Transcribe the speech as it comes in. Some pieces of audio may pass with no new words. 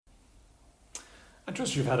I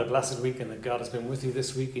trust you've had a blessed week and that God has been with you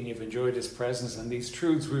this week and you've enjoyed His presence, and these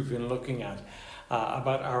truths we've been looking at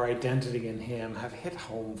about our identity in Him have hit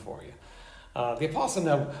home for you. The apostle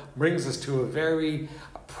now brings us to a very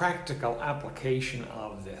practical application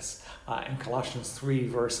of this in Colossians 3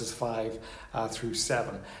 verses 5 through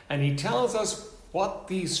 7. And he tells us what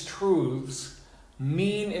these truths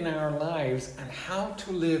mean in our lives and how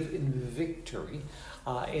to live in victory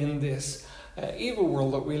in this evil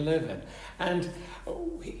world that we live in. And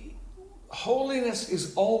holiness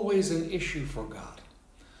is always an issue for God.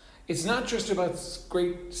 It's not just about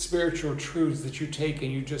great spiritual truths that you take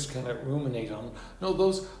and you just kind of ruminate on. No,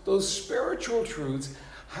 those spiritual truths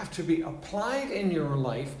have to be applied in your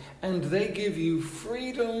life, and they give you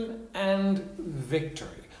freedom and victory.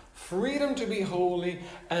 Freedom to be holy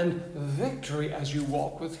and victory as you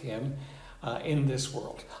walk with Him in this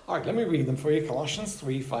world. All right, let me read them for you. Colossians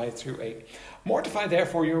 3, 5 through 8. Mortify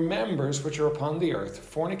therefore your members which are upon the earth,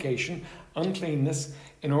 fornication, uncleanness,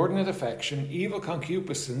 inordinate affection, evil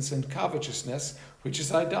concupiscence, and covetousness, which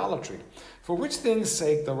is idolatry. For which things'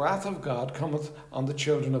 sake the wrath of God cometh on the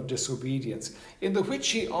children of disobedience, in the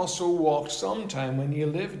which ye also walked sometime when ye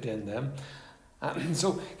lived in them.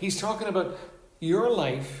 So he's talking about your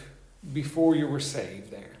life before you were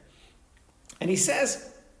saved there. And he says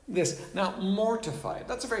this, now mortify,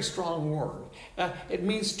 that's a very strong word. It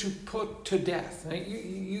means to put to death. Now,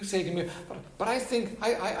 you say to me, but I think,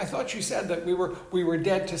 I thought you said that we were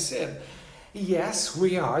dead to sin. Yes,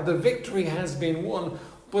 we are. The victory has been won,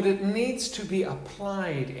 but it needs to be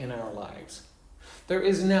applied in our lives. There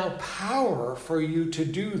is now power for you to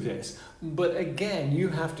do this, but again, you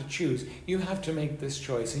have to choose. You have to make this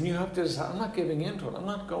choice, and you have to decide, I'm not giving into it. I'm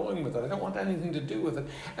not going with it. I don't want anything to do with it.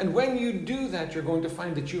 And when you do that, you're going to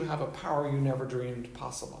find that you have a power you never dreamed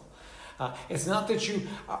possible. It's not that you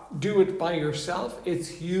do it by yourself.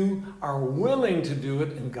 It's you are willing to do it,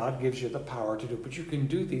 and God gives you the power to do it. But you can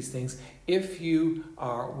do these things if you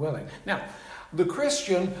are willing. Now, the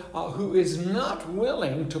Christian who is not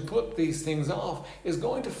willing to put these things off is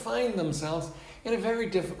going to find themselves in a very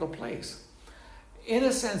difficult place. In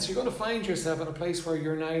a sense, you're going to find yourself in a place where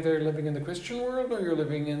you're neither living in the Christian world or you're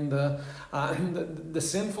living in the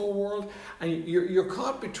sinful world, and you're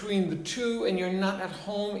caught between the two, and you're not at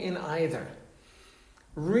home in either.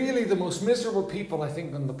 Really, the most miserable people, I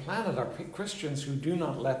think, on the planet are Christians who do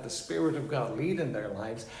not let the Spirit of God lead in their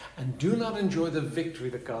lives and do not enjoy the victory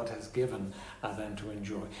that God has given them to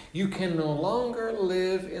enjoy. You can no longer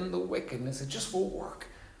live in the wickedness. It just won't work.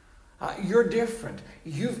 You're different.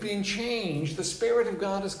 You've been changed. The Spirit of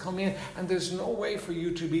God has come in, and there's no way for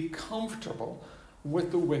you to be comfortable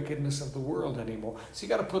with the wickedness of the world anymore. So you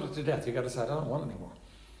got to put it to death. You got to decide, I don't want it anymore.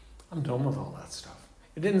 I'm done with all that stuff.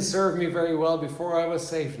 It didn't serve me very well before I was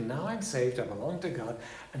saved. Now I'm saved. I belong to God,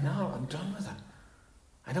 and now I'm done with it.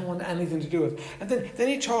 I don't want anything to do with it. And then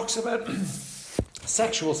he talks about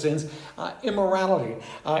sexual sins, immorality,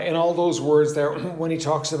 in all those words there, when he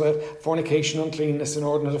talks about fornication, uncleanness,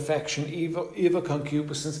 inordinate affection, evil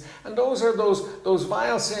concupiscence. And those are those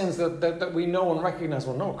vile sins that we know and recognize.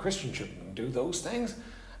 Well, no, a Christian shouldn't do those things.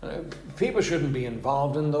 People shouldn't be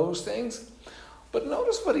involved in those things. But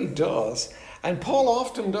notice what he does, and Paul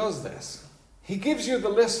often does this. He gives you the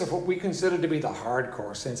list of what we consider to be the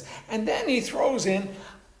hardcore sins, and then he throws in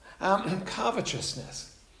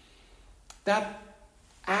covetousness. That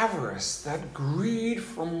avarice, that greed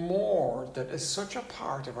for more that is such a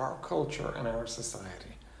part of our culture and our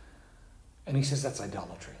society. And he says that's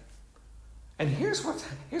idolatry. And here's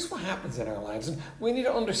what happens in our lives. And we need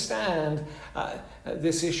to understand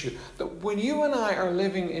this issue. That when you and I are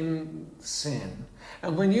living in sin,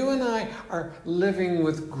 and when you and I are living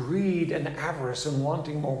with greed and avarice and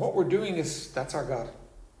wanting more, what we're doing is, that's our God.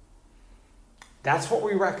 That's what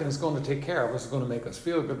we reckon is going to take care of us, is going to make us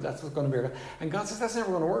feel good. That's what's going to be our God. And God says that's never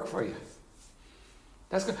going to work for you.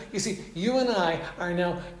 That's good. You see, you and I are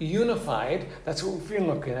now unified. That's what we've been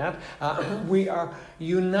looking at. We are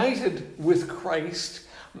united with Christ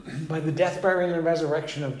by the death, burial, and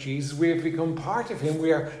resurrection of Jesus. We have become part of Him.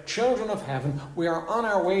 We are children of heaven. We are on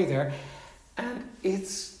our way there. And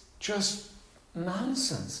it's just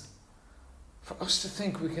nonsense for us to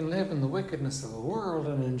think we can live in the wickedness of the world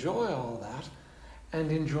and enjoy all that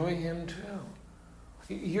and enjoy Him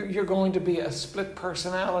too. You're going to be a split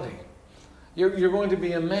personality. You're going to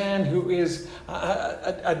be a man who is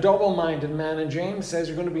a double-minded man. And James says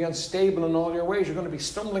you're going to be unstable in all your ways. You're going to be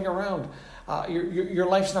stumbling around. Your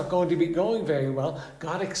life's not going to be going very well.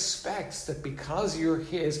 God expects that because you're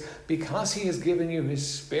His, because He has given you His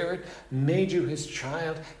Spirit, made you His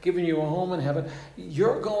child, given you a home in heaven,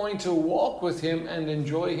 you're going to walk with Him and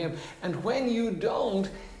enjoy Him. And when you don't,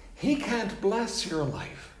 He can't bless your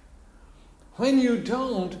life. When you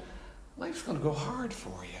don't, life's going to go hard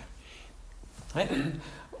for you. Right?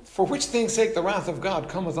 For which things sake the wrath of God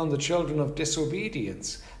cometh on the children of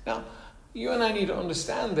disobedience. Now, you and I need to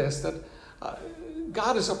understand this, that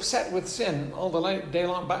God is upset with sin all the day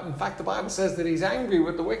long. In fact, the Bible says that he's angry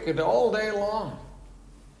with the wicked all day long.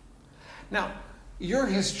 Now, you're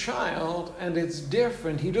his child, and it's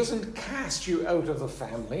different. He doesn't cast you out of the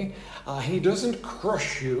family. He doesn't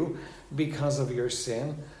crush you because of your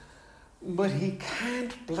sin. But he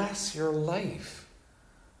can't bless your life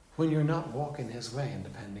when you're not walking his way and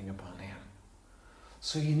depending upon him.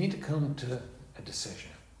 So you need to come to a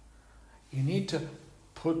decision. You need to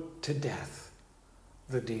put to death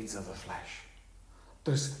the deeds of the flesh.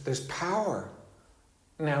 There's power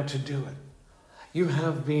now to do it. You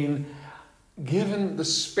have been given the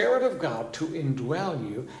Spirit of God to indwell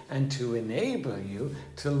you and to enable you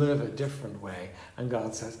to live a different way. And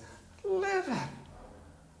God says, live it.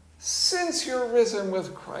 Since you're risen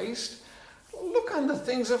with Christ, look on the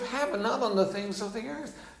things of heaven, not on the things of the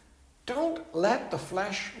earth. Don't let the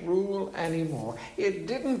flesh rule anymore. It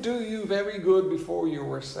didn't do you very good before you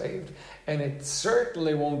were saved, and it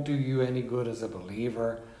certainly won't do you any good as a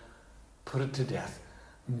believer. Put it to death.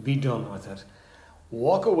 Be done with it.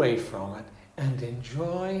 Walk away from it and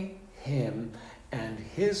enjoy him and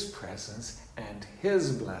his presence and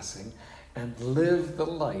his blessing, and live the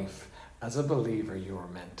life as a believer you are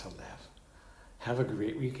meant to live. Have a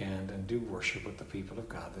great weekend, and do worship with the people of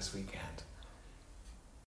God this weekend.